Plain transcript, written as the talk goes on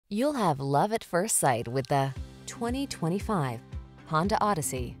You'll have love at first sight with the 2025 Honda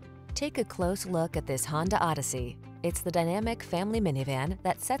Odyssey. Take a close look at this Honda Odyssey. It's the dynamic family minivan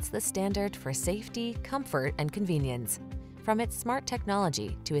that sets the standard for safety, comfort, and convenience. From its smart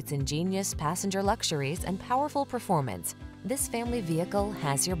technology to its ingenious passenger luxuries and powerful performance, this family vehicle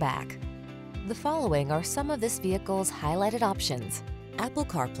has your back. The following are some of this vehicle's highlighted options: Apple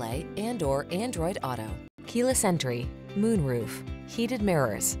CarPlay and/or Android Auto, keyless entry, moonroof, heated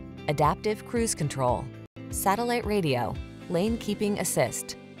mirrors, adaptive cruise control, satellite radio, lane keeping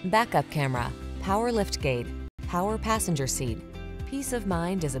assist, backup camera, power liftgate, power passenger seat. Peace of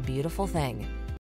mind is a beautiful thing.